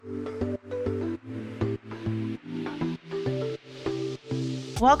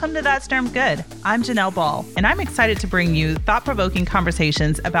Welcome to That's Term Good. I'm Janelle Ball, and I'm excited to bring you thought-provoking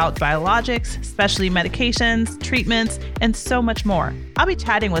conversations about biologics, specialty medications, treatments, and so much more. I'll be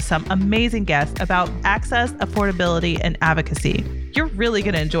chatting with some amazing guests about access, affordability, and advocacy. You're really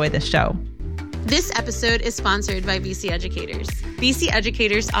going to enjoy this show. This episode is sponsored by BC Educators. BC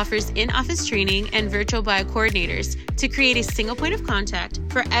Educators offers in-office training and virtual bio coordinators to create a single point of contact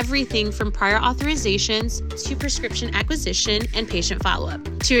for everything from prior authorizations to prescription acquisition and patient follow-up.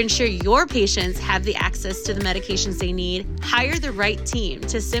 To ensure your patients have the access to the medications they need, hire the right team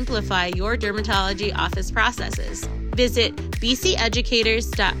to simplify your dermatology office processes. Visit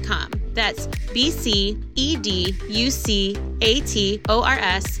bceducators.com. That's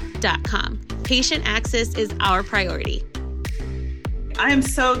bceducators.com. Patient access is our priority. I am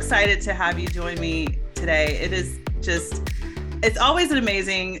so excited to have you join me today. It's always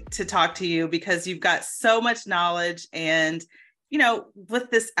amazing to talk to you because you've got so much knowledge. And,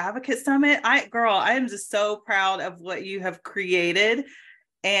 with this Advocate Summit, I am just so proud of what you have created.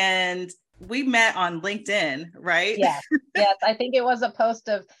 And we met on LinkedIn, right? Yes. I think it was a post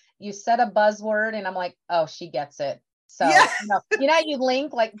of, you said a buzzword and I'm like, oh, she gets it. So, yeah. You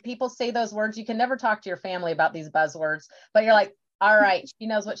link, like people say those words, you can never talk to your family about these buzzwords, but you're like, all right, she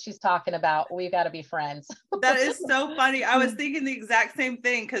knows what she's talking about. We've got to be friends. That is so funny. I was thinking the exact same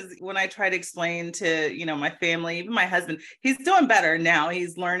thing because when I try to explain to, my family, even my husband, he's doing better now.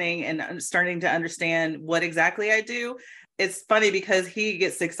 He's learning and starting to understand what exactly I do. It's funny because he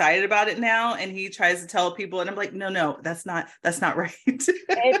gets excited about it now and he tries to tell people and I'm like, no, that's not right.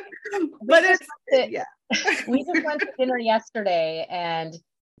 But yeah. We just went to dinner yesterday and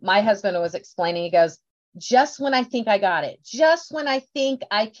my husband was explaining, he goes, just when I think I got it, just when I think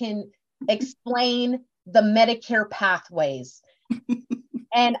I can explain the Medicare pathways.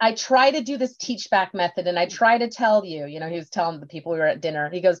 And I try to do this teach back method and I try to tell you, he was telling the people we were at dinner,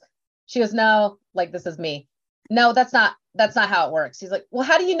 she goes, no, like this is me. No, that's not how it works. He's like, well,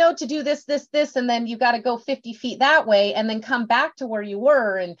 how do you know to do this, and then you got to go 50 feet that way and then come back to where you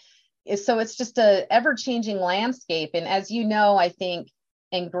were. And so it's just a ever-changing landscape. And as you know, I think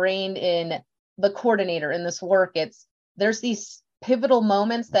ingrained in the coordinator in this work, there's these pivotal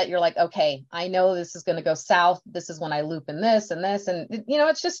moments that you're like, okay, I know this is going to go south. This is when I loop in this and this. And,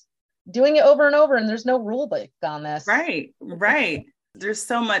 it's just doing it over and over. And there's no rule book on this. Right. There's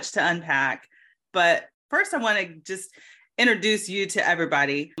so much to unpack. But first, I want to just introduce you to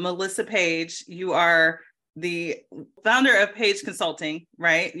everybody. Melissa Paige, you are the founder of Paige Consulting,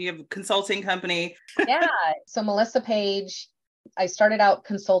 right? You have a consulting company. Yeah. So Melissa Paige, I started out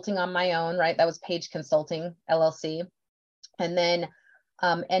consulting on my own, right? That was Paige Consulting LLC. And then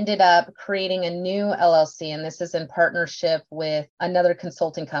ended up creating a new LLC. And this is in partnership with another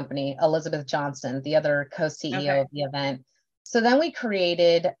consulting company, Elizabeth Johnson, the other co-CEO of the event. So then we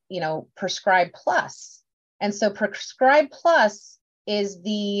created, Prescribe Plus. And so Prescribe Plus is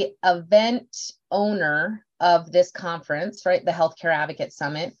the event owner of this conference, right? The Healthcare Advocate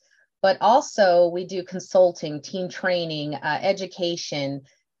Summit. But also we do consulting, team training, education.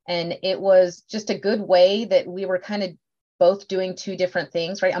 And it was just a good way that we were kind of both doing two different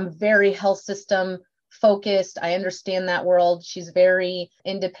things, right? I'm very health system focused. I understand that world. She's very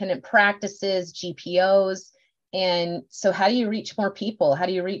independent practices, GPOs. And so how do you reach more people? How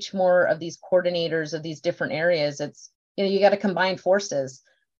do you reach more of these coordinators of these different areas? It's, you got to combine forces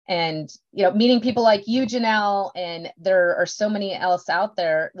and, meeting people like you, Janelle, and there are so many else out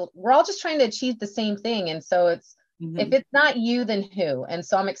there. We're all just trying to achieve the same thing. And so it's, if it's not you, then who? And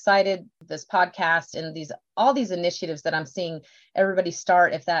so I'm excited this podcast and all these initiatives that I'm seeing everybody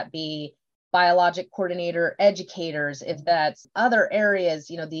start, if that be biologic coordinator, educators, if that's other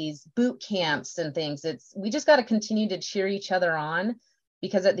areas, these boot camps and things, we just got to continue to cheer each other on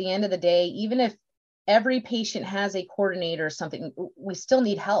because at the end of the day, even if every patient has a coordinator or something, we still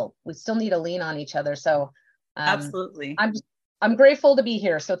need help. We still need to lean on each other. So absolutely. I'm grateful to be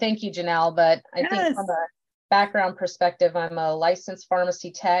here. So thank you, Janelle. But I think from a background perspective, I'm a licensed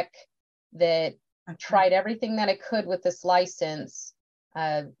pharmacy tech that tried everything that I could with this license.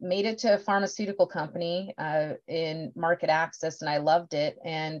 Made it to a pharmaceutical company in market access, and I loved it.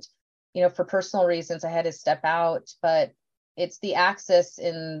 And, for personal reasons, I had to step out, but it's the access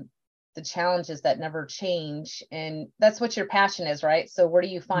and the challenges that never change. And that's what your passion is, right? So where do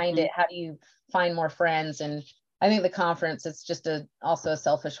you find it? How do you find more friends? And I think the conference, it's just also a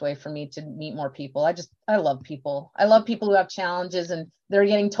selfish way for me to meet more people. I love people. I love people who have challenges and they're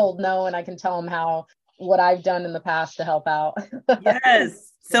getting told no, and I can tell them what I've done in the past to help out.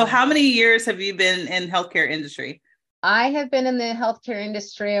 Yes. So how many years have you been in healthcare industry? I have been in the healthcare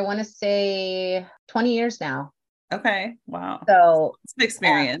industry, I want to say 20 years now. Okay. Wow. So It's an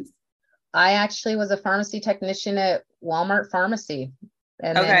experience. I actually was a pharmacy technician at Walmart Pharmacy,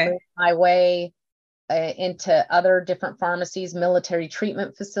 and then Okay. moved my way into other different pharmacies, military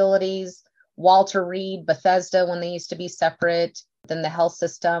treatment facilities, Walter Reed, Bethesda, when they used to be separate, then the health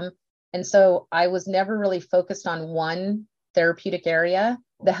system. And so I was never really focused on one therapeutic area.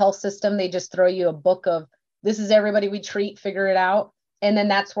 The health system, they just throw you a book of this is everybody we treat, figure it out. And then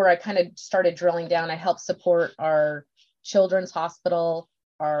that's where I kind of started drilling down. I helped support our children's hospital,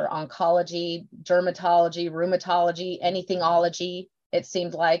 our oncology, dermatology, rheumatology, anythingology, it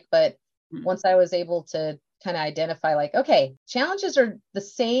seemed like. But once I was able to kind of identify like, okay, challenges are the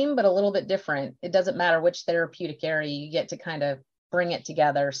same, but a little bit different. It doesn't matter which therapeutic area, you get to kind of bring it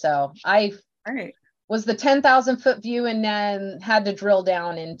together. So I was the 10,000 foot view and then had to drill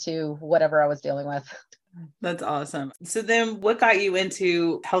down into whatever I was dealing with. That's awesome. So then what got you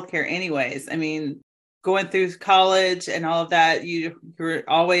into healthcare anyways? I mean, going through college and all of that, you were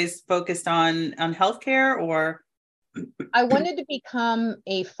always focused on healthcare, or? I wanted to become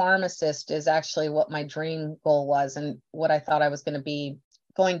a pharmacist is actually what my dream goal was and what I thought I was going to be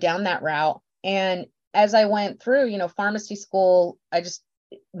going down that route. And as I went through, pharmacy school, I just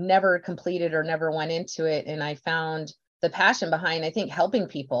never completed or never went into it. And I found the passion behind, I think, helping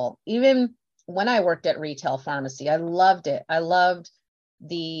people. Even when I worked at retail pharmacy, I loved it. I loved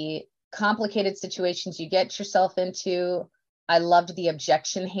the complicated situations you get yourself into. I loved the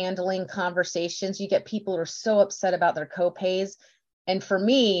objection handling conversations. You get people who are so upset about their copays. And for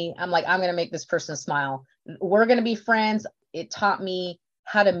me, I'm like, I'm going to make this person smile. We're going to be friends. It taught me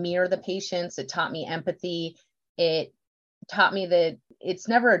how to mirror the patients. It taught me empathy. It taught me that it's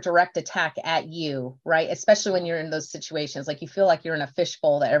never a direct attack at you, right? Especially when you're in those situations, like you feel like you're in a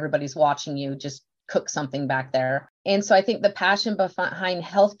fishbowl that everybody's watching you just cook something back there. And so I think the passion behind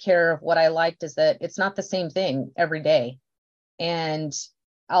healthcare, what I liked is that it's not the same thing every day. And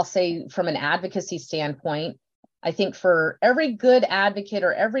I'll say from an advocacy standpoint, I think for every good advocate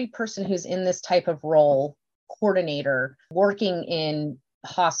or every person who's in this type of role, coordinator, working in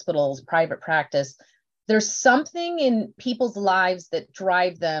hospitals, private practice, there's something in people's lives that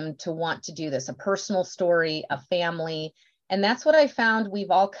drive them to want to do this, a personal story, a family. And that's what I found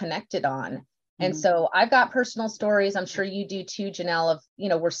we've all connected on. And so I've got personal stories. I'm sure you do too, Janelle,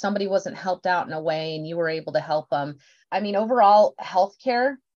 of, where somebody wasn't helped out in a way and you were able to help them. I mean, overall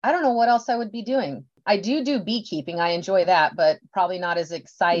healthcare, I don't know what else I would be doing. I do beekeeping. I enjoy that, but probably not as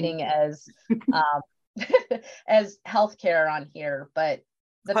exciting as as healthcare on here. But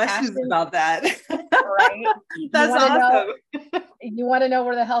the Questions passion about that. right? That's awesome. You want to know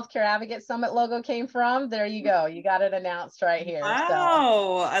where the Healthcare Advocate Summit logo came from? There you go. You got it announced right here.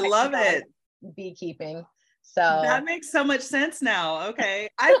 Wow, I love it. Beekeeping. So that makes so much sense now. Okay.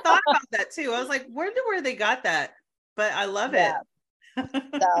 I thought about that too. I was like, where they got that? But I love it.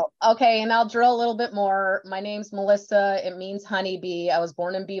 So, okay. And I'll drill a little bit more. My name's Melissa. It means honeybee. I was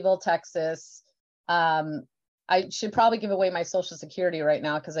born in Beeville, Texas. I should probably give away my social security right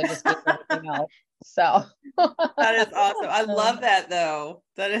now because I just gave everything else. So that is awesome. I love that though.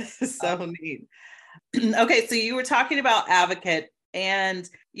 That is so neat. Okay. So you were talking about advocate, and,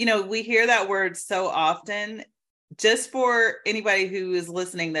 we hear that word so often. Just for anybody who is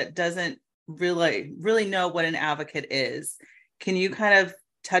listening that doesn't really know what an advocate is, can you kind of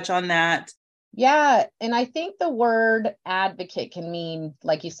touch on that? Yeah. And I think the word advocate can mean,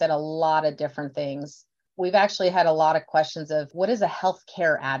 like you said, a lot of different things. We've actually had a lot of questions of what is a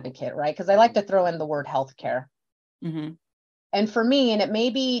healthcare advocate, right? Because I like to throw in the word healthcare. Mm-hmm. And for me, and it may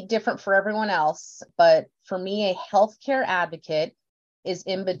be different for everyone else, but for me, a healthcare advocate is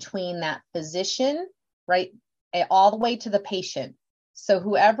in between that physician, right, all the way to the patient. So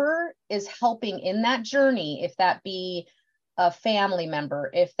whoever is helping in that journey, if that be a family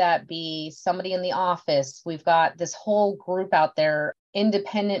member, if that be somebody in the office, we've got this whole group out there,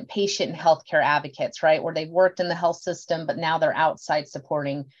 independent patient and healthcare advocates, right, where they've worked in the health system, but now they're outside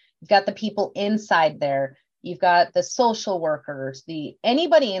supporting. You've got the people inside there. You've got the social workers,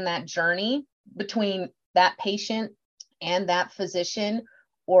 anybody in that journey between that patient and that physician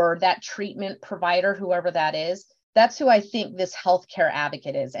or that treatment provider, whoever that is. That's who I think this healthcare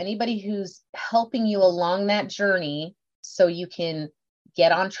advocate is. Anybody who's helping you along that journey so you can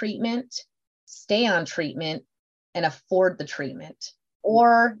get on treatment, stay on treatment, and afford the treatment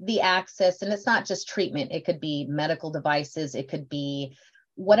or the access. And it's not just treatment. It could be medical devices. It could be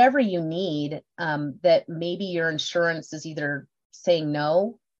whatever you need, that maybe your insurance is either saying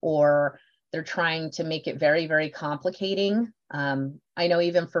no or they're trying to make it very, very complicating. I know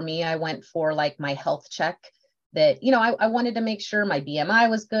even for me, I went for like my health check that, I wanted to make sure my BMI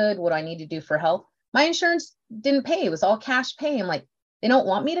was good. What do I need to do for health? my insurance didn't pay. It was all cash pay. I'm like, they don't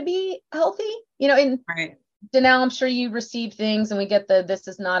want me to be healthy, and Right. Janelle, I'm sure you receive things and we get this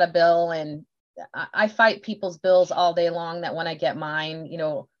is not a bill. And I fight people's bills all day long that when I get mine,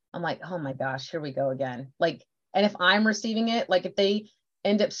 I'm like, oh my gosh, here we go again. Like, and if I'm receiving it, like if they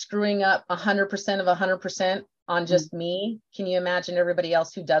end up screwing up 100% of 100% on just me, can you imagine everybody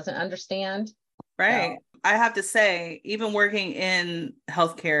else who doesn't understand? Right. So, I have to say, even working in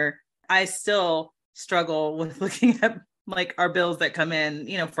healthcare, I still struggle with looking at like our bills that come in,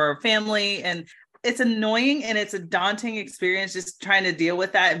 for our family. And it's annoying and it's a daunting experience just trying to deal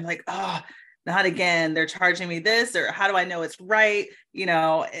with that. And like, oh, not again, they're charging me this, or how do I know it's right?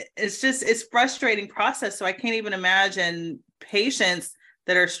 It's frustrating process. So I can't even imagine patients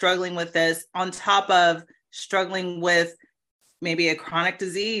that are struggling with this on top of struggling with maybe a chronic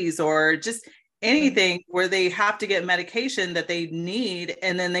disease or just anything where they have to get medication that they need.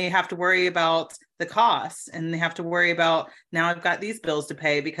 And then they have to worry about the costs, and they have to worry about, now I've got these bills to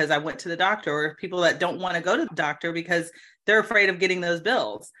pay because I went to the doctor, or people that don't want to go to the doctor because they're afraid of getting those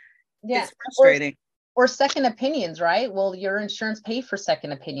bills. Yeah. It's frustrating. Or second opinions, right? Well, your insurance pays for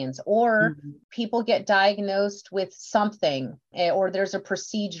second opinions, or people get diagnosed with something, or there's a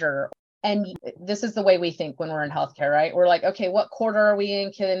procedure. And this is the way we think when we're in healthcare, right? We're like, okay, what quarter are we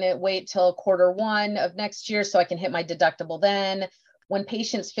in? Can it wait till Q1 of next year so I can hit my deductible then? When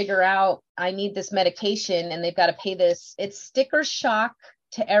patients figure out I need this medication and they've got to pay this, it's sticker shock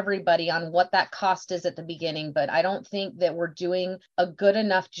to everybody on what that cost is at the beginning. But I don't think that we're doing a good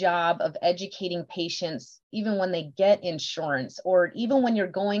enough job of educating patients, even when they get insurance, or even when you're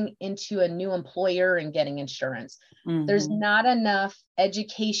going into a new employer and getting insurance. There's not enough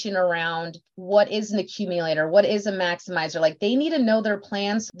education around what is an accumulator, what is a maximizer. Like, they need to know their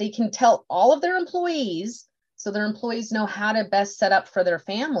plans. They can tell all of their employees, so their employees know how to best set up for their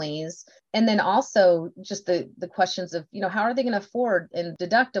families. And then also just the questions of, how are they going to afford, and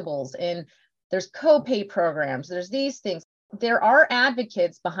deductibles, and there's copay programs, there's these things. There are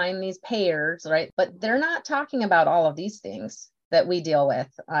advocates behind these payers, right? But they're not talking about all of these things that we deal with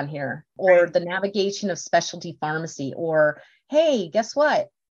on here, or the navigation of specialty pharmacy, or, hey, guess what?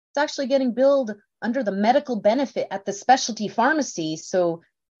 It's actually getting billed under the medical benefit at the specialty pharmacy. So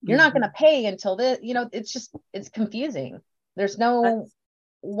you're not going to pay until it's confusing. There's no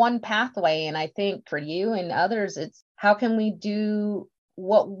one pathway. And I think for you and others, it's how can we do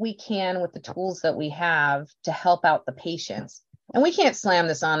what we can with the tools that we have to help out the patients? And we can't slam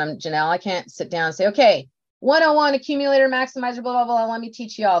this on them, Janelle. I can't sit down and say, okay, 101 accumulator, maximizer, blah, blah, blah. Let me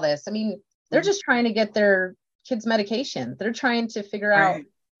teach you all this. I mean, they're just trying to get their kids medication. They're trying to figure out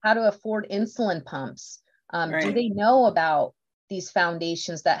how to afford insulin pumps. Do they know about these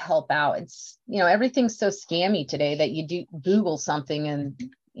foundations that help out? It's, everything's so scammy today that you do Google something and,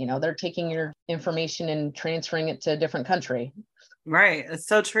 they're taking your information and transferring it to a different country. Right. It's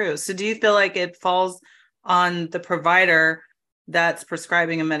so true. So do you feel like it falls on the provider that's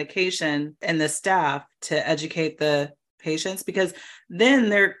prescribing a medication and the staff to educate the patients? Because then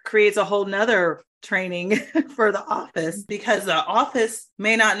there creates a whole nother training for the office, because the office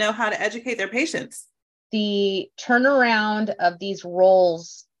may not know how to educate their patients. The turnaround of these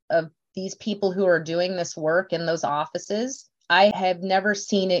roles of these people who are doing this work in those offices, I have never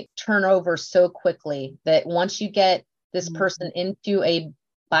seen it turn over so quickly, that once you get this person into a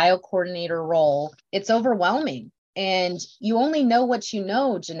bio coordinator role, it's overwhelming. And you only know what you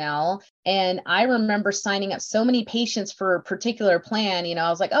know, Janelle. And I remember signing up so many patients for a particular plan. I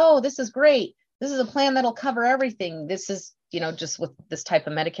was like, oh, this is great. This is a plan that'll cover everything. This is, just with this type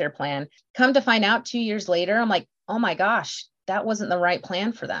of Medicare plan. Come to find out 2 years later, I'm like, oh my gosh, that wasn't the right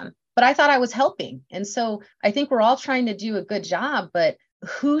plan for them. But I thought I was helping. And so I think we're all trying to do a good job, but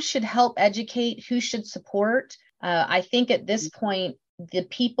who should help educate? Who should support? I think at this point, the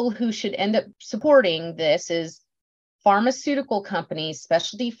people who should end up supporting this is pharmaceutical companies,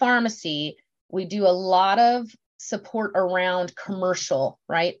 specialty pharmacy. We do a lot of support around commercial,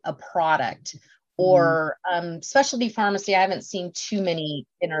 right? A product. Or specialty pharmacy. I haven't seen too many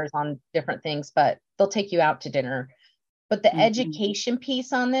dinners on different things, but they'll take you out to dinner. But the education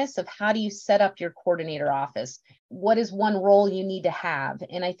piece on this of how do you set up your coordinator office? What is one role you need to have?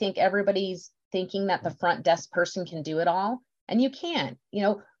 And I think everybody's thinking that the front desk person can do it all. And you can't.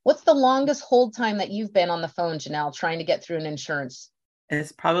 What's the longest hold time that you've been on the phone, Janelle, trying to get through an insurance?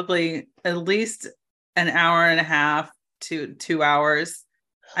 It's probably at least an hour and a half to 2 hours.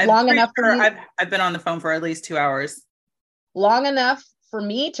 Long enough for you. I've been on the phone for at least 2 hours. Long enough for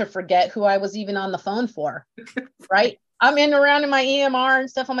me to forget who I was even on the phone for, right? I'm around in my EMR and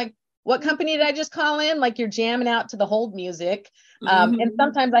stuff. I'm like, what company did I just call in? Like, you're jamming out to the hold music. And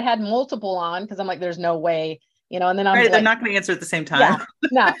sometimes I had multiple on because I'm like, there's no way, and then I'm right, like, they're not going to answer at the same time. Yeah,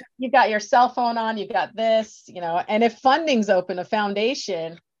 no, you've got your cell phone on, you've got this, and if funding's open, a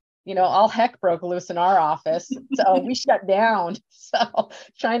foundation, all heck broke loose in our office. So we shut down. So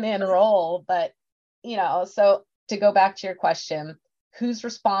trying to enroll, but, so to go back to your question, who's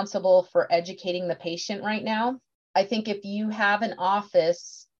responsible for educating the patient right now? I think if you have an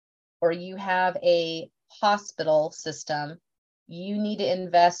office or you have a hospital system, you need to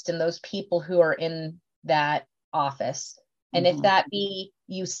invest in those people who are in that office. And if that be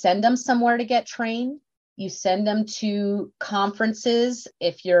you send them somewhere to get trained, you send them to conferences.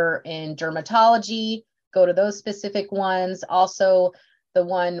 If you're in dermatology, go to those specific ones. Also, the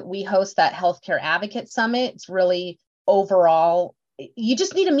one we host, that Healthcare Advocate Summit, it's really overall, you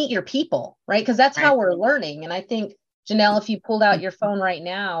just need to meet your people, right? Because that's how we're learning. And I think, Janelle, if you pulled out your phone right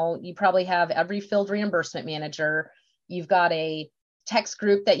now, you probably have every field reimbursement manager. You've got a text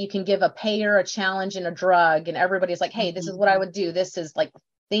group that you can give a payer a challenge and a drug, and everybody's like, hey, this is what I would do. This is like,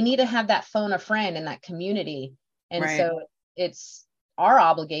 they need to have that phone a friend in that community. And so it's our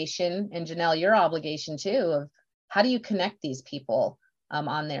obligation, and Janelle, your obligation too, of how do you connect these people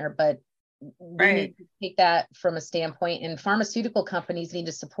on there? But we need to take that from a standpoint, and pharmaceutical companies need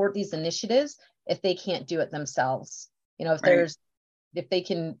to support these initiatives if they can't do it themselves. If they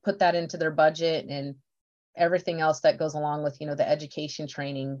can put that into their budget and everything else that goes along with, the education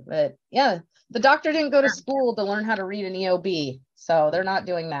training. But yeah, the doctor didn't go to school to learn how to read an EOB. So they're not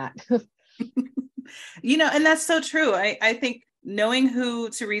doing that. And that's so true. I think knowing who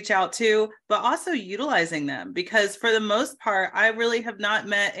to reach out to, but also utilizing them, because for the most part, I really have not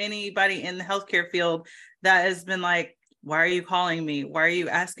met anybody in the healthcare field that has been like, why are you calling me? Why are you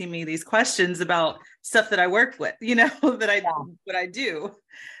asking me these questions about stuff that I work with, what I do?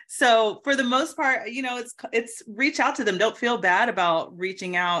 So for the most part, it's reach out to them. Don't feel bad about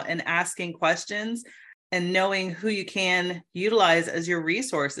reaching out and asking questions and knowing who you can utilize as your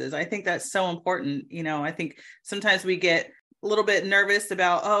resources. I think that's so important. I think sometimes we get a little bit nervous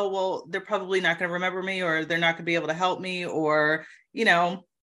about, oh, well, they're probably not going to remember me, or they're not going to be able to help me, or,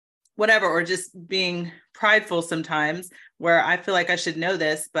 whatever, or just being prideful sometimes, where I feel like I should know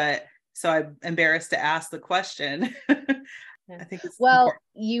this, but so I'm embarrassed to ask the question. I think it's important.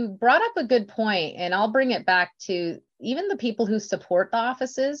 You brought up a good point, and I'll bring it back to even the people who support the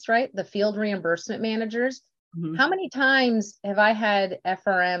offices, right? The field reimbursement managers. How many times have I had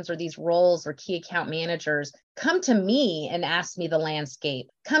FRMs or these roles or key account managers come to me and ask me the landscape,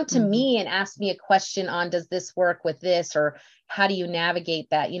 come to me and ask me a question on, does this work with this, or how do you navigate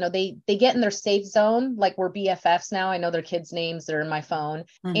that? They get in their safe zone, like we're BFFs now. I know their kids' names, they're in my phone.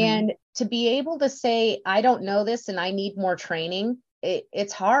 And to be able to say, I don't know this and I need more training,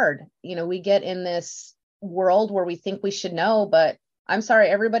 it's hard. We get in this world where we think we should know, but I'm sorry,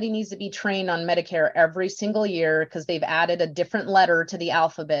 everybody needs to be trained on Medicare every single year because they've added a different letter to the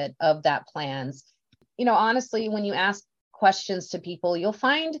alphabet of that plans. Honestly, when you ask questions to people, you'll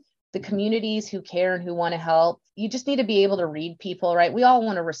find the communities who care and who want to help. You just need to be able to read people, right? We all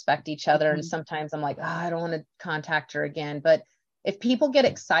want to respect each other. And sometimes I'm like, oh, I don't want to contact her again. But if people get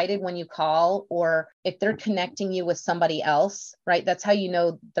excited when you call, or if they're connecting you with somebody else, right? That's how you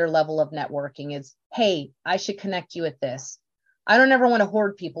know their level of networking is, hey, I should connect you with this. I don't ever want to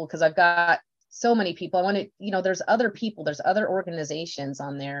hoard people because I've got so many people. I want to, there's other people, there's other organizations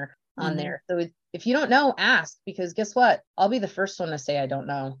on there. So if you don't know, ask, because guess what? I'll be the first one to say I don't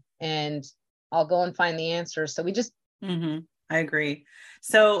know, and I'll go and find the answers. So we just. I agree.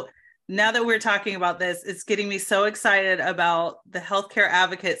 So now that we're talking about this, it's getting me so excited about the Healthcare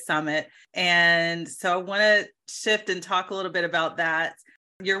Advocate Summit. And so I want to shift and talk a little bit about that.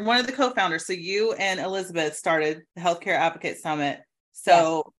 You're one of the co-founders. So you and Elizabeth started the Healthcare Advocate Summit.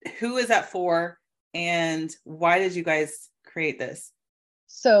 So Who is that for, and why did you guys create this?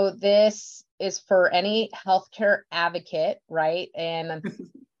 So this is for any healthcare advocate, right? And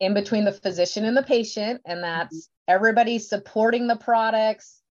in between the physician and the patient, and that's everybody supporting the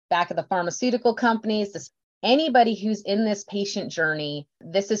products, back of the pharmaceutical companies, anybody who's in this patient journey,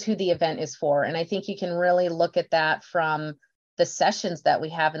 this is who the event is for. And I think you can really look at that from the sessions that we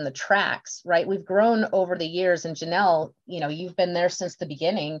have in the tracks, right? We've grown over the years, and Janelle, you've been there since the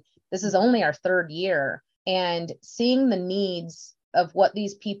beginning. This is only our third year, and seeing the needs of what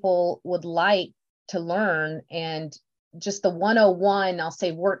these people would like to learn, and just the 101, I'll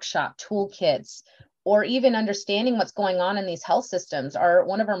say, workshop toolkits, or even understanding what's going on in these health systems.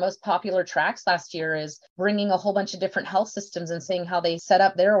 One of our most popular tracks last year is bringing a whole bunch of different health systems and seeing how they set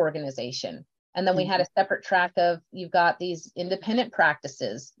up their organization. And then we had a separate track of, you've got these independent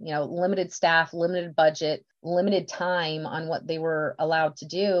practices, limited staff, limited budget. limited time on what they were allowed to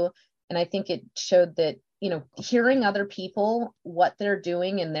do. And I think it showed that, hearing other people, what they're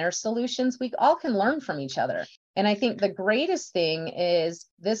doing and their solutions, we all can learn from each other. And I think the greatest thing is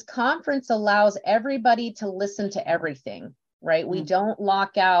this conference allows everybody to listen to everything, right? We don't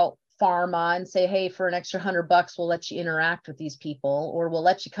lock out pharma and say, hey, for an extra $100, we'll let you interact with these people, or we'll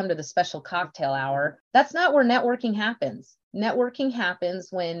let you come to the special cocktail hour. That's not where networking happens. Networking happens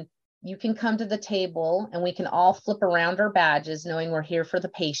when you can come to the table and we can all flip around our badges knowing we're here for the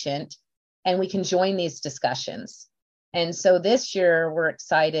patient, and we can join these discussions. And so this year we're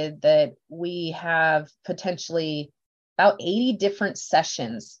excited that we have potentially about 80 different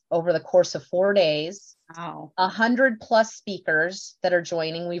sessions over the course of 4 days. Wow. 100+ speakers that are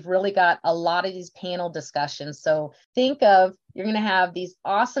joining. We've really got a lot of these panel discussions. So think of, you're going to have these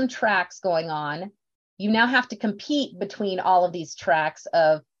awesome tracks going on. You now have to compete between all of these tracks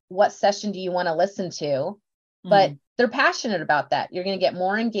of what session do you want to listen to, but they're passionate about that. You're going to get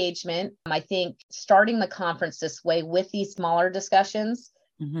more engagement. I think starting the conference this way with these smaller discussions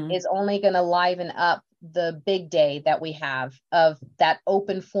is only going to liven up the big day that we have of that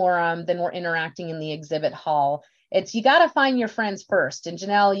open forum. Then we're interacting in the exhibit hall. You got to find your friends first. And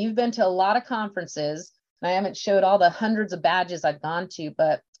Janelle, you've been to a lot of conferences. I haven't showed all the hundreds of badges I've gone to,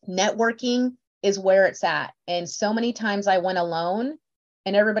 but networking is where it's at. And so many times I went alone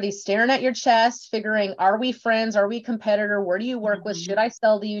and everybody's staring at your chest, figuring, are we friends? Are we competitor? Where do you work with? Should I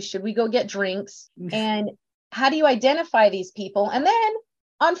sell to you? Should we go get drinks? And how do you identify these people? And then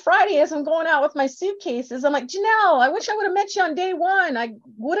on Friday, as I'm going out with my suitcases, I'm like, Janelle, I wish I would have met you on day one. I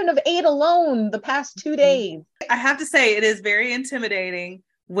wouldn't have ate alone the past 2 days. I have to say, it is very intimidating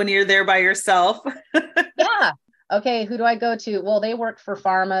when you're there by yourself. Yeah. Okay, who do I go to? Well, they work for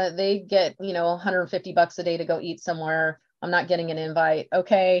pharma. They get, $150 a day to go eat somewhere. I'm not getting an invite.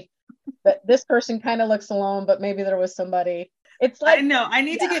 Okay. But this person kind of looks alone, but maybe there was somebody. It's like, I know I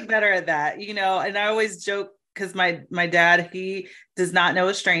need to get better at that, and I always joke because my dad, he does not know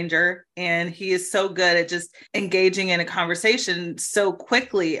a stranger, and he is so good at just engaging in a conversation so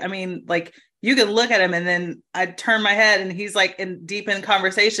quickly. I mean, like, you can look at him and then I turn my head and he's like deep in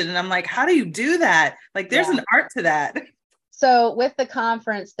conversation. And I'm like, how do you do that? Like, there's an art to that. So with the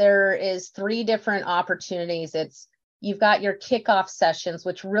conference, there is 3 different opportunities. You've got your kickoff sessions,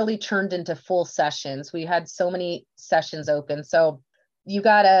 which really turned into full sessions. We had so many sessions open. So you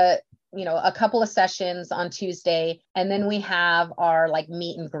got a couple of sessions on Tuesday. And then we have our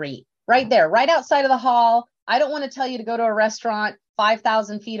meet and greet right there, right outside of the hall. I don't want to tell you to go to a restaurant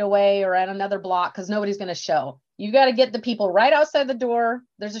 5,000 feet away or at another block because nobody's going to show. You got to get the people right outside the door.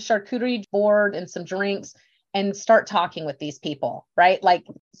 There's a charcuterie board and some drinks, and start talking with these people, right?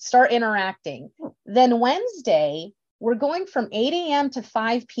 Start interacting. Then Wednesday, we're going from 8 a.m. to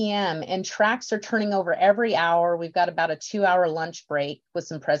 5 p.m. and tracks are turning over every hour. We've got about a 2-hour lunch break with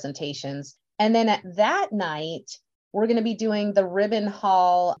some presentations. And then at that night, we're going to be doing the ribbon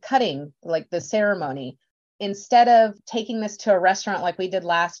hall cutting, the ceremony. Instead of taking this to a restaurant like we did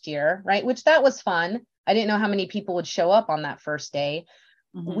last year, right? Which that was fun. I didn't know how many people would show up on that first day.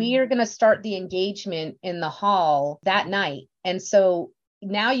 We are going to start the engagement in the hall that night. And so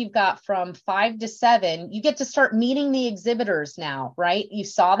now you've got from 5 to 7, you get to start meeting the exhibitors now, right? You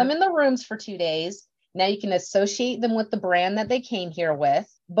saw them in the rooms for 2 days. Now you can associate them with the brand that they came here with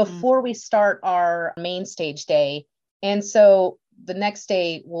before we start our main stage day. And so the next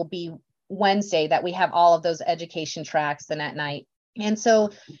day will be Wednesday that we have all of those education tracks then at night. And so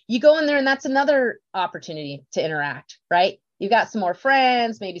you go in there and that's another opportunity to interact, right? You got some more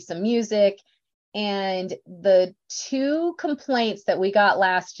friends, maybe some music. And the 2 complaints that we got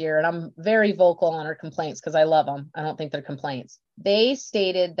last year, and I'm very vocal on our complaints because I love them. I don't think they're complaints. They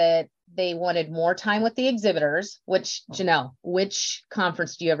stated that they wanted more time with the exhibitors, which, Janelle, which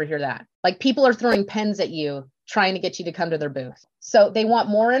conference do you ever hear that? People are throwing pens at you, trying to get you to come to their booth. So they want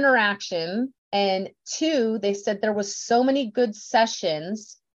more interaction. And 2, they said there was so many good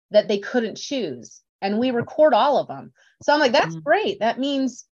sessions that they couldn't choose. And we record all of them. So I'm like, that's great. That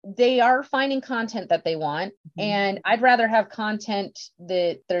means they are finding content that they want. And I'd rather have content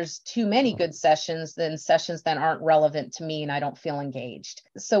that there's too many good sessions than sessions that aren't relevant to me and I don't feel engaged.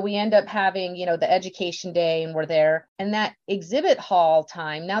 So we end up having, the education day and we're there. And that exhibit hall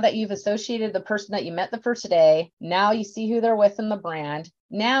time, now that you've associated the person that you met the first day, now you see who they're with in the brand.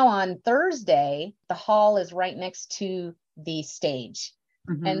 Now on Thursday, the hall is right next to the stage.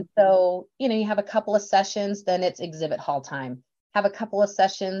 And so, you have a couple of sessions, then it's exhibit hall time. Have a couple of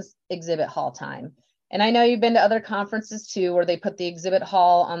sessions, exhibit hall time. And I know you've been to other conferences too, where they put the exhibit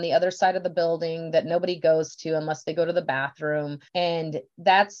hall on the other side of the building that nobody goes to unless they go to the bathroom. And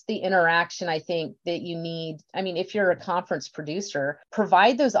that's the interaction I think that you need. I mean, if you're a conference producer,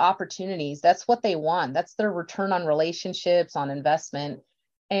 provide those opportunities. That's what they want. That's their return on relationships, on investment.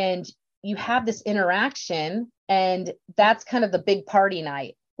 And you have this interaction, and that's kind of the big party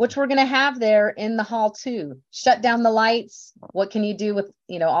night, which we're going to have there in the hall too. Shut down the lights. What can you do with,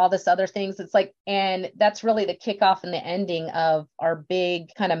 all this other things? It's like, and that's really the kickoff and the ending of our big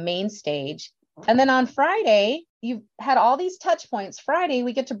kind of main stage. And then on Friday, you've had all these touch points. Friday,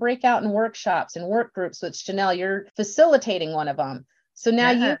 we get to break out in workshops and work groups, which Janelle, you're facilitating one of them. So now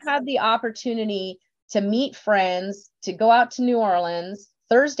you've had the opportunity to meet friends, to go out to New Orleans.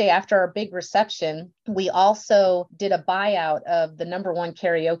 Thursday, after our big reception, we also did a buyout of the #1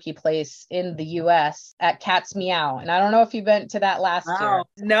 karaoke place in the US at Cat's Meow. And I don't know if you went to that last year.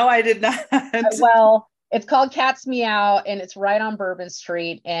 No, I did not. Well, it's called Cat's Meow, and it's right on Bourbon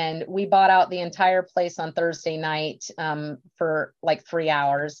Street. And we bought out the entire place on Thursday night for like 3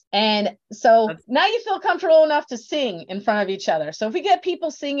 hours. And so now you feel comfortable enough to sing in front of each other. So if we get people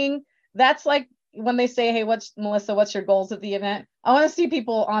singing, that's like when they say, hey, Melissa, what's your goals at the event? I want to see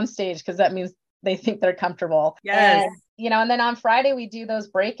people on stage because that means they think they're comfortable. Yes. And then on Friday, we do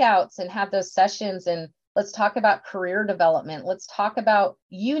those breakouts and have those sessions, and let's talk about career development. Let's talk about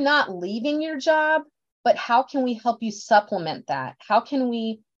you not leaving your job, but how can we help you supplement that? How can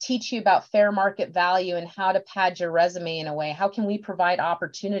we teach you about fair market value and how to pad your resume in a way? How can we provide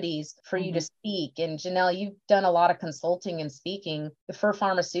opportunities for you to speak? And Janelle, you've done a lot of consulting and speaking for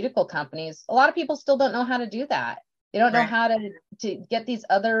pharmaceutical companies. A lot of people still don't know how to do that. They don't know how to get these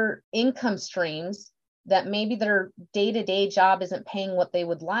other income streams that maybe their day-to-day job isn't paying what they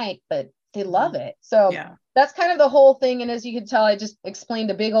would like, but they love it. So that's kind of the whole thing. And as you can tell, I just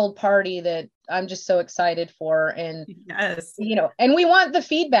explained a big old party that I'm just so excited for. And, and we want the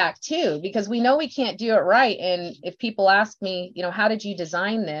feedback too, because we know we can't do it right. And if people ask me, how did you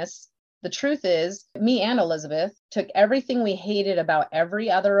design this? The truth is, me and Elizabeth took everything we hated about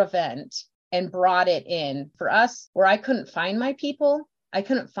every other event and brought it in. For us, where I couldn't find my people, I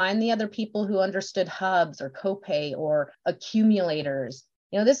couldn't find the other people who understood hubs or copay or accumulators.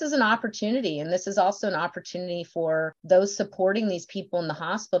 This is an opportunity, and this is also an opportunity for those supporting these people in the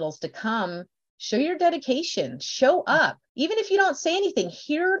hospitals to come, show your dedication, show up. Even if you don't say anything,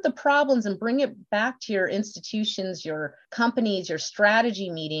 hear the problems and bring it back to your institutions, your companies, your strategy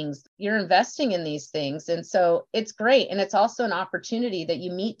meetings. You're investing in these things. And so it's great. And it's also an opportunity that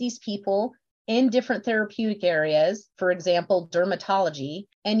you meet these people in different therapeutic areas, for example, dermatology,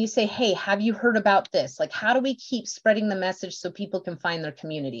 and you say, hey, have you heard about this? Like, how do we keep spreading the message so people can find their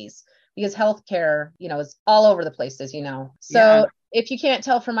communities? Because healthcare, is all over the place, as you know. So if you can't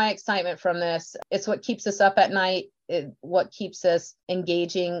tell from my excitement from this, it's what keeps us up at night, what keeps us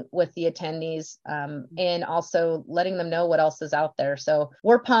engaging with the attendees, and also letting them know what else is out there. So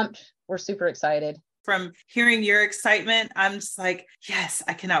we're pumped. We're super excited. From hearing your excitement, I'm just like, yes,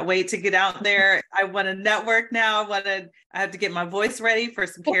 I cannot wait to get out there. I want to network now. I have to get my voice ready for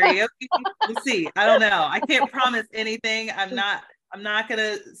some karaoke. We'll see. I don't know. I can't promise anything. I'm not going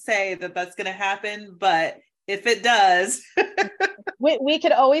to say that that's going to happen, but if it does. we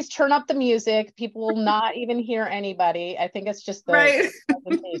could always turn up the music. People will not even hear anybody. I think it's just the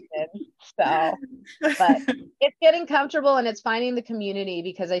presentation. So, but it's getting comfortable and it's finding the community,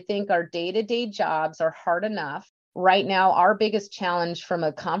 because I think our day-to-day jobs are hard enough. Right now, our biggest challenge from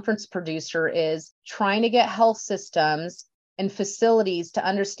a conference producer is trying to get health systems and facilities to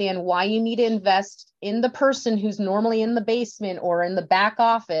understand why you need to invest in the person who's normally in the basement or in the back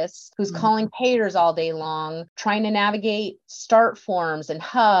office, who's calling payers all day long, trying to navigate start forms and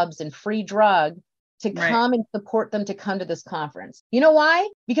hubs and free drug to come and support them to come to this conference. You know why?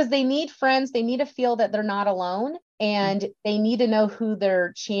 Because they need friends. They need to feel that they're not alone, and they need to know who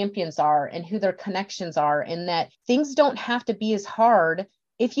their champions are and who their connections are, and that things don't have to be as hard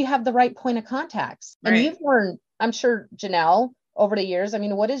if you have the right point of contacts. And you've learned, I'm sure, Janelle, over the years, I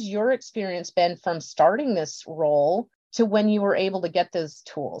mean, what has your experience been from starting this role to when you were able to get those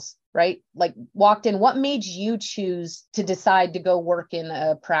tools, right? Like, walked in, what made you choose to decide to go work in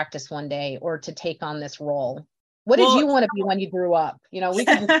a practice one day or to take on this role? What did you want to be when you grew up? We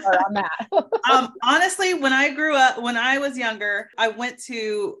could just start on that. Honestly, when I was younger, I went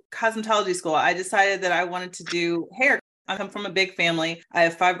to cosmetology school. I decided that I wanted to do hair. I come from a big family. I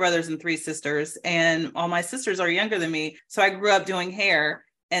have 5 brothers and 3 sisters, and all my sisters are younger than me. So I grew up doing hair.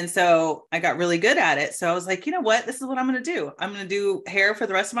 And so I got really good at it. So I was like, you know what? This is what I'm going to do. I'm going to do hair for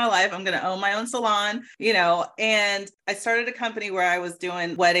the rest of my life. I'm going to own my own salon, and I started a company where I was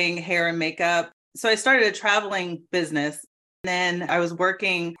doing wedding hair and makeup. So I started a traveling business. Then I was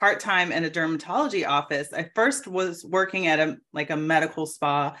working part-time in a dermatology office. I first was working at a medical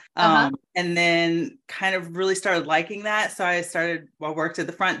spa, and then kind of really started liking that. So I worked at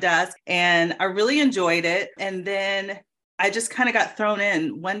the front desk and I really enjoyed it. And then I just kind of got thrown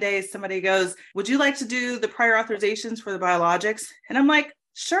in. One day somebody goes, "Would you like to do the prior authorizations for the biologics?" And I'm like,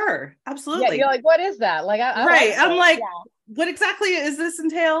 "Sure, absolutely." Yeah, you're like, what is that? Like, Right. I'm like, yeah. "What exactly is this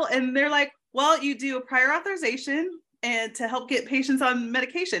entail?" And they're like, "Well, you do a prior authorization and to help get patients on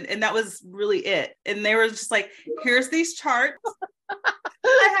medication." And that was really it. And they were just like, "Here's these charts."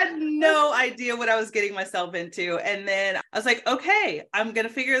 I had no idea what I was getting myself into. And then I was like, okay, I'm going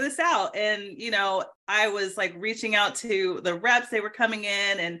to figure this out. And, I was like reaching out to the reps. They were coming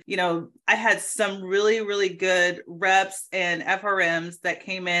in and, I had some really, really good reps and FRMs that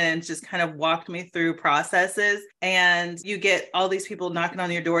came in and just kind of walked me through processes. And you get all these people knocking on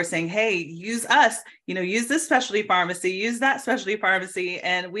your door saying, "Hey, use us, use this specialty pharmacy, use that specialty pharmacy,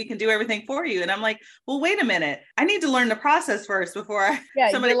 and we can do everything for you." And I'm like, well, wait a minute. I need to learn the process first before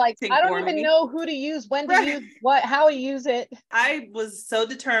somebody you're like, think I don't for even me. know who to use, when to use what, how to use it. I was so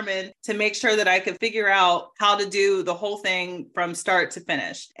determined to make sure that I could figure out how to do the whole thing from start to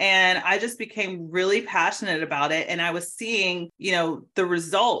finish. And I just became really passionate about it. And I was seeing, the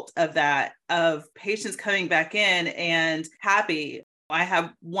result of that, of patients coming back in and happy. I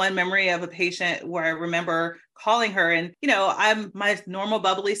have one memory of a patient where I remember calling her and, I'm my normal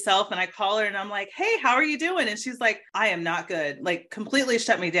bubbly self. And I call her and I'm like, "Hey, how are you doing?" And she's like, "I am not good," like completely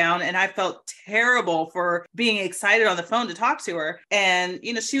shut me down. And I felt terrible for being excited on the phone to talk to her. And,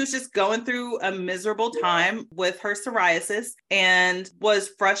 she was just going through a miserable time with her psoriasis and was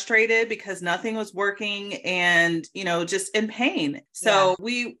frustrated because nothing was working and, just in pain. So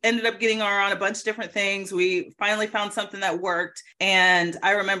we ended up getting her on a bunch of different things. We finally found something that worked. And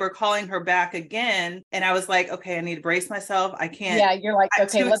I remember calling her back again and I was like, okay, I need to brace myself. I can't. Yeah, you're like,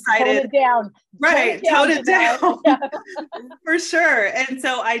 okay, let's tone it down. Right. Tone it down. For sure. And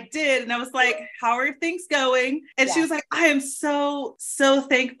so I did. And I was like, "How are things going?" And she was like, "I am so, so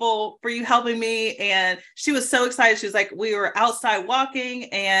thankful for you helping me." And she was so excited. She was like, "We were outside walking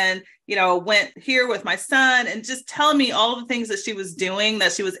and, went here with my son," and just telling me all the things that she was doing,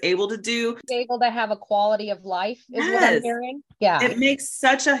 that she was able to do. Able to have a quality of life is what I'm hearing. Yeah. It makes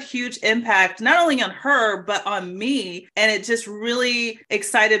such a huge impact, not only on her, but on me. And it just really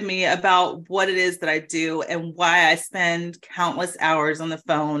excited me about what it is that I do and why I spend countless hours on the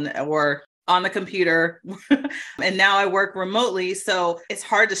phone or on the computer. And now I work remotely. So it's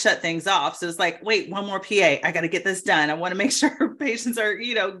hard to shut things off. So it's like, wait, one more PA. I got to get this done. I want to make sure patients are,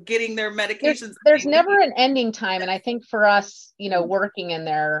 getting their medications. There's never an ending time. And I think for us, working in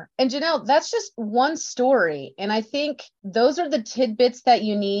there, and Janelle, that's just one story. And I think those are the tidbits that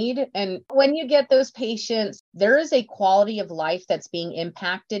you need. And when you get those patients, there is a quality of life that's being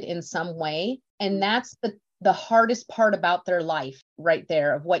impacted in some way. And that's the hardest part about their life right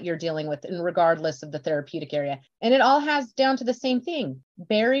there, of what you're dealing with, and regardless of the therapeutic area. And it all has down to the same thing: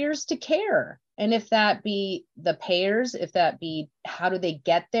 barriers to care. And if that be the payers, if that be, how do they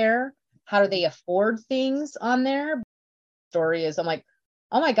get there? How do they afford things on there? Story is, I'm like,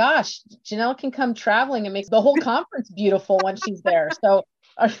 oh my gosh, Janelle can come traveling and makes the whole conference beautiful when she's there. So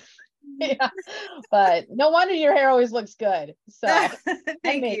yeah, but no wonder your hair always looks good. So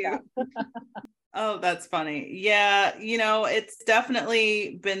thank you. Oh, that's funny. Yeah. It's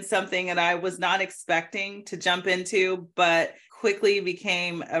definitely been something that I was not expecting to jump into, but quickly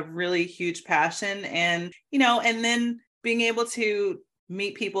became a really huge passion. And, and then being able to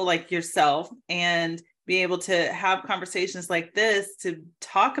meet people like yourself and be able to have conversations like this, to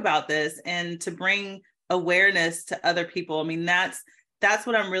talk about this and to bring awareness to other people. I mean, that's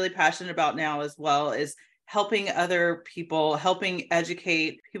what I'm really passionate about now as well, is helping other people, helping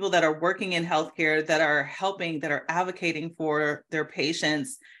educate people that are working in healthcare, that are advocating for their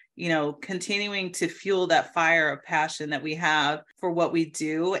patients, continuing to fuel that fire of passion that we have for what we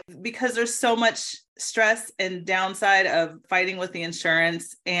do, because there's so much stress and downside of fighting with the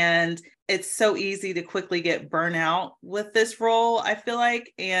insurance. And it's so easy to quickly get burnout with this role, I feel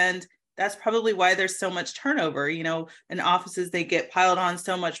like. And that's probably why there's so much turnover, in offices. They get piled on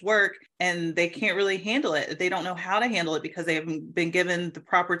so much work and they can't really handle it. They don't know how to handle it because they haven't been given the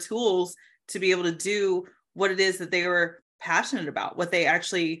proper tools to be able to do what it is that they were passionate about, what they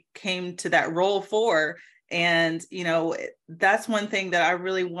actually came to that role for. And, that's one thing that I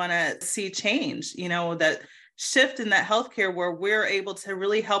really want to see change, that shift in that healthcare where we're able to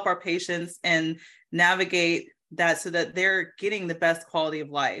really help our patients and navigate that so that they're getting the best quality of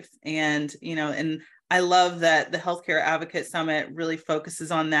life. And, and I love that the Healthcare Advocate Summit really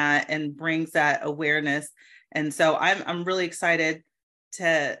focuses on that and brings that awareness. And so I'm really excited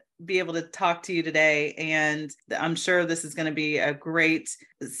to be able to talk to you today. And I'm sure this is going to be a great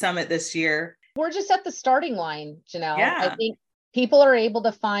summit this year. We're just at the starting line, Janelle. Yeah. I think people are able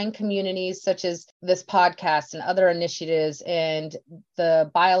to find communities such as this podcast and other initiatives and the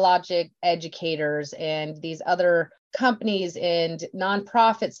biologic educators and these other companies and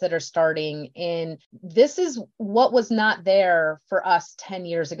nonprofits that are starting. And this is what was not there for us 10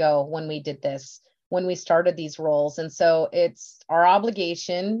 years ago when we did this, when we started these roles. And so it's our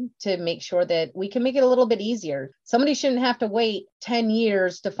obligation to make sure that we can make it a little bit easier. Somebody shouldn't have to wait 10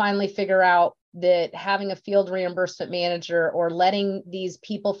 years to finally figure out that having a field reimbursement manager or letting these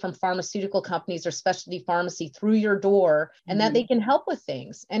people from pharmaceutical companies or specialty pharmacy through your door and that they can help with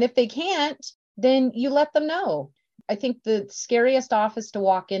things. And if they can't, then you let them know. I think the scariest office to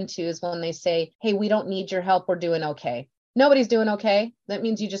walk into is when they say, hey, we don't need your help. We're doing okay. Nobody's doing okay. That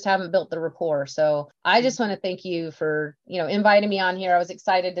means you just haven't built the rapport. So I just want to thank you for, inviting me on here. I was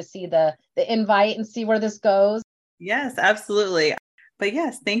excited to see the invite and see where this goes. Yes, absolutely. But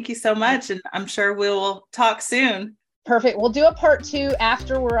yes, thank you so much. And I'm sure we'll talk soon. Perfect. We'll do a part 2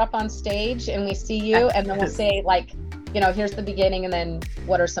 after we're up on stage and we see you. And then we'll say here's the beginning and then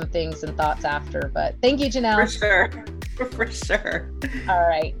what are some things and thoughts after. But thank you, Janelle. For sure. All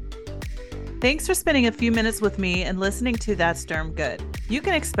right. Thanks for spending a few minutes with me and listening to That's Derm Good. You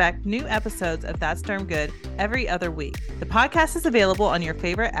can expect new episodes of That's Derm Good every other week. The podcast is available on your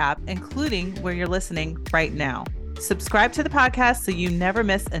favorite app, including where you're listening right now. Subscribe to the podcast so you never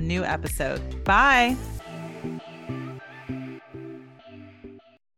miss a new episode. Bye.